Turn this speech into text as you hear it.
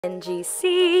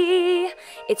NGC.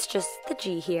 It's just the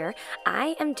G here.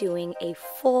 I am doing a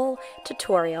full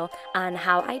tutorial on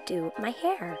how I do my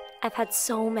hair. I've had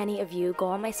so many of you go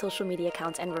on my social media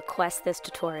accounts and request this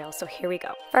tutorial, so here we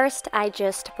go. First, I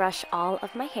just brush all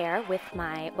of my hair with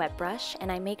my wet brush,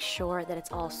 and I make sure that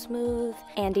it's all smooth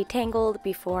and detangled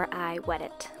before I wet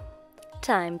it.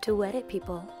 Time to wet it,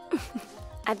 people.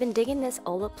 I've been digging this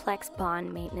Olaplex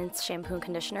Bond Maintenance Shampoo and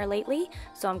Conditioner lately,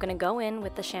 so I'm going to go in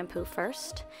with the shampoo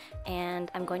first, and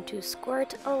I'm going to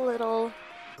squirt a little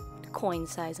coin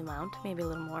size amount, maybe a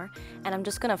little more, and I'm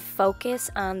just going to focus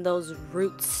on those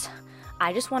roots.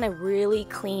 I just want to really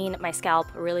clean my scalp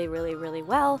really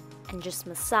well, and just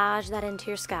massage that into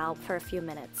your scalp for a few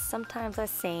minutes. Sometimes I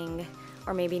sing,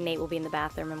 or maybe Nate will be in the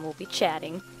bathroom and we'll be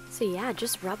chatting. So yeah,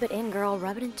 just rub it in, girl.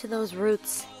 Rub it into those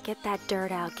roots. Get that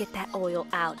dirt out. Get that oil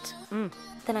out.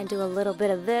 Then I do a little bit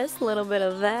of this, a little bit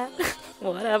of that,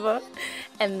 whatever.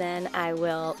 And then I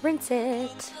will rinse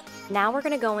it. Now we're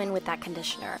going to go in with that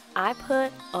conditioner. I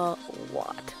put a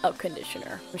lot of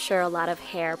conditioner. I'm sure a lot of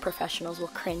hair professionals will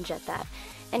cringe at that.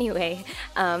 Anyway,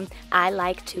 I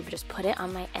like to just put it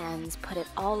on my ends, put it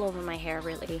all over my hair,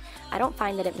 really. I don't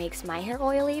find that it makes my hair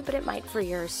oily, but it might for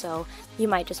yours, so you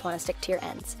might just want to stick to your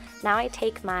ends. Now I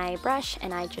take my brush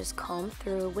and I just comb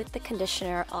through with the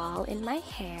conditioner all in my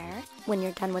hair. When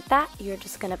you're done with that, you're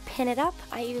just going to pin it up.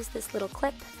 I use this little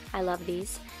clip. I love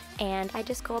these. And I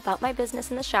just go about my business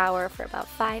in the shower for about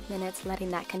 5 minutes,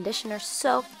 letting that conditioner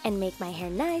soak and make my hair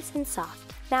nice and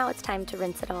soft. Now it's time to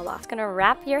rinse it all off. It's gonna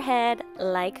wrap your head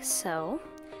like so,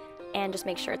 and just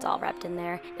make sure it's all wrapped in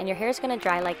there. And your hair is gonna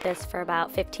dry like this for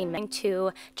about 15 minutes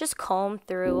to just comb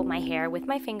through my hair with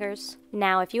my fingers.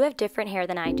 Now, if you have different hair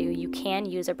than I do, you can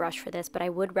use a brush for this, but I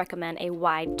would recommend a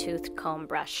wide-toothed comb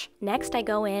brush. Next, I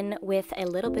go in with a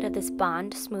little bit of this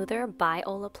Bond Smoother by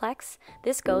Olaplex.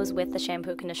 This goes with the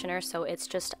shampoo conditioner, so it's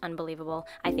just unbelievable.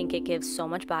 I think it gives so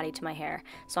much body to my hair.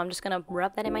 So I'm just gonna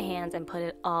rub that in my hands and put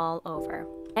it all over.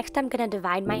 Next, I'm gonna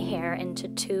divide my hair into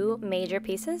 2 major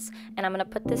pieces, and I'm gonna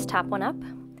put this top one up,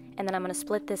 and then I'm gonna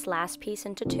split this last piece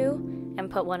into 2 and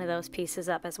put one of those pieces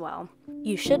up as well.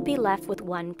 You should be left with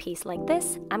 1 piece like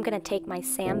this. I'm gonna take my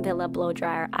Sam Villa blow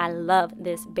dryer. I love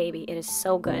this baby, it is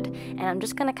so good. And I'm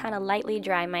just gonna kind of lightly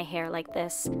dry my hair like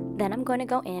this. Then I'm gonna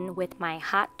go in with my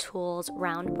Hot Tools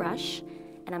round brush,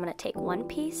 and I'm gonna take 1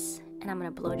 piece and I'm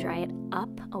gonna blow dry it up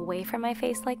away from my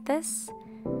face like this,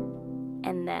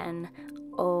 and then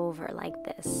over like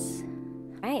this.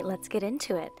 Alright, let's get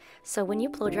into it. So when you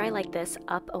blow dry like this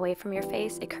up away from your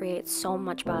face, it creates so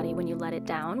much body when you let it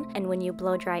down. And when you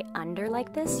blow dry under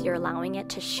like this, you're allowing it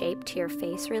to shape to your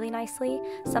face really nicely.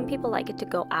 Some people like it to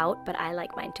go out, but I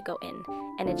like mine to go in.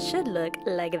 And it should look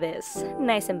like this,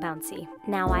 nice and bouncy.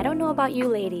 Now, I don't know about you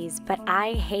ladies, but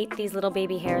I hate these little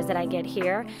baby hairs that I get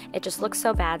here. It just looks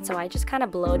so bad, so I just kind of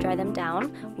blow dry them down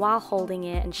while holding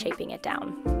it and shaping it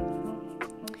down.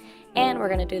 And we're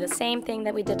gonna do the same thing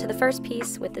that we did to the first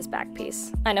piece with this back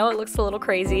piece. I know it looks a little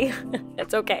crazy.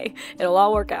 It's okay, it'll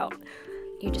all work out.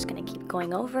 You're just gonna keep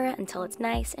going over it until it's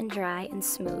nice and dry and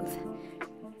smooth.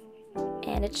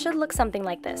 And it should look something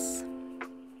like this.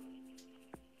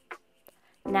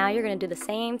 Now you're gonna do the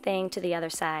same thing to the other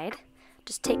side.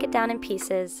 Just take it down in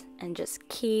pieces and just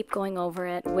keep going over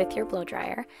it with your blow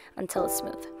dryer until it's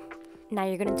smooth. Now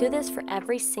you're going to do this for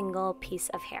every single piece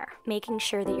of hair, making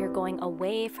sure that you're going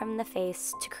away from the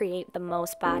face to create the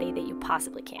most body that you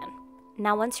possibly can.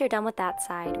 Now once you're done with that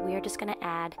side, we are just going to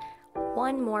add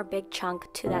 1 more big chunk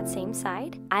to that same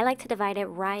side. I like to divide it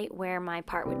right where my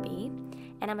part would be.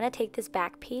 And I'm going to take this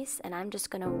back piece and I'm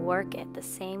just going to work it the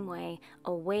same way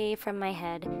away from my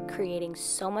head, creating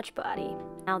so much body.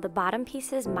 Now the bottom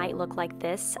pieces might look like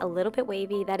this, a little bit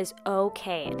wavy. That is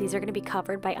okay. These are going to be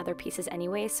covered by other pieces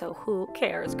anyway, so who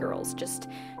cares, girls? Just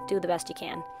do the best you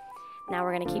can. Now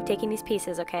we're going to keep taking these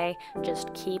pieces, okay?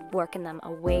 Just keep working them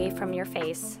away from your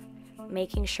face,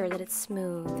 making sure that it's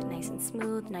smooth,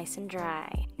 nice and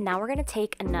dry. Now we're gonna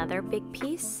take another big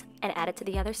piece and add it to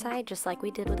the other side, just like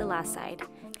we did with the last side.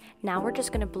 Now we're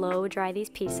just gonna blow dry these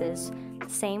pieces the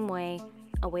same way,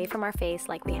 away from our face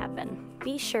like we have been.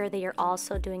 Be sure that you're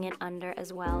also doing it under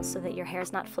as well, so that your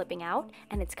hair's not flipping out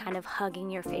and it's kind of hugging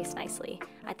your face nicely.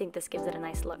 I think this gives it a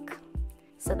nice look.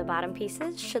 So the bottom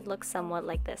pieces should look somewhat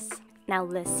like this. Now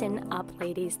listen up,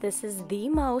 ladies, this is the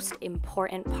most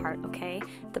important part, okay?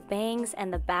 The bangs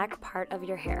and the back part of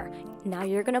your hair. Now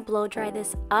you're gonna blow dry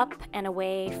this up and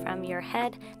away from your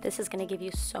head. This is gonna give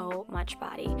you so much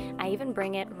body. I even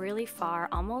bring it really far,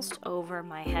 almost over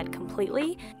my head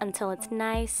completely, until it's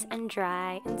nice and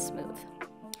dry and smooth.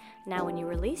 Now when you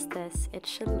release this, it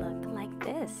should look like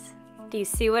this. Do you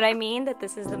see what I mean? That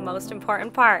this is the most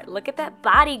important part. Look at that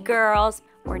body, girls.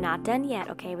 We're not done yet,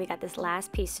 okay? We got this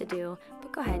last piece to do.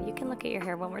 But go ahead, you can look at your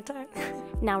hair one more time.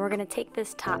 Now we're gonna take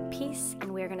this top piece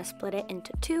and we're gonna split it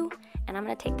into two. And I'm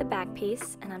gonna take the back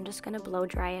piece and I'm just gonna blow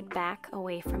dry it back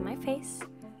away from my face.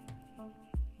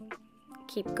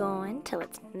 Keep going till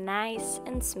it's nice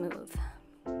and smooth.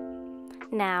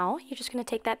 Now, you're just gonna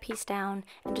take that piece down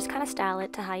and just kind of style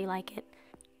it to how you like it.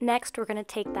 Next, we're gonna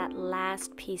take that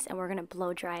last piece and we're gonna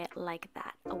blow dry it like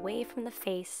that, away from the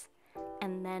face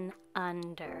and then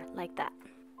under, like that.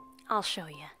 I'll show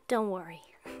you, don't worry.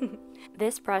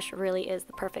 This brush really is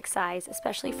the perfect size,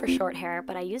 especially for short hair,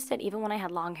 but I used it even when I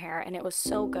had long hair and it was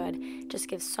so good. It just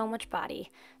gives so much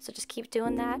body. So just keep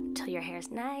doing that till your hair's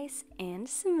nice and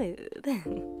smooth.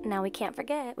 Now we can't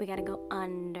forget, we gotta go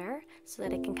under so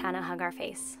that it can kind of hug our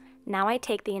face. Now I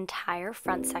take the entire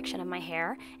front section of my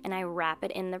hair and I wrap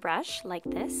it in the brush like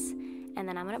this, and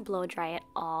then I'm gonna blow dry it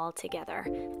all together.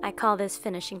 I call this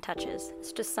finishing touches.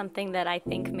 It's just something that I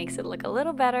think makes it look a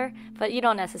little better, but you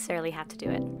don't necessarily have to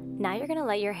do it. Now you're gonna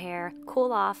let your hair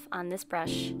cool off on this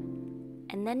brush,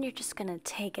 and then you're just gonna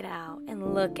take it out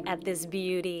and look at this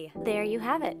beauty. There you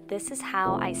have it. This is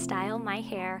how I style my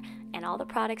hair and all the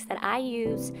products that I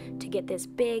use to get this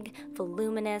big,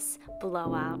 voluminous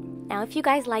blowout. Now, if you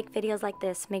guys like videos like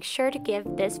this, make sure to give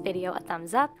this video a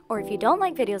thumbs up, or if you don't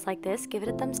like videos like this, give it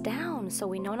a thumbs down so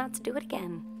we know not to do it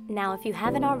again. Now, if you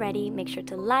haven't already, make sure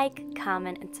to like,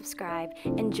 comment, and subscribe,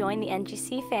 and join the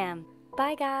NGC fam.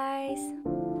 Bye,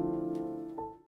 guys.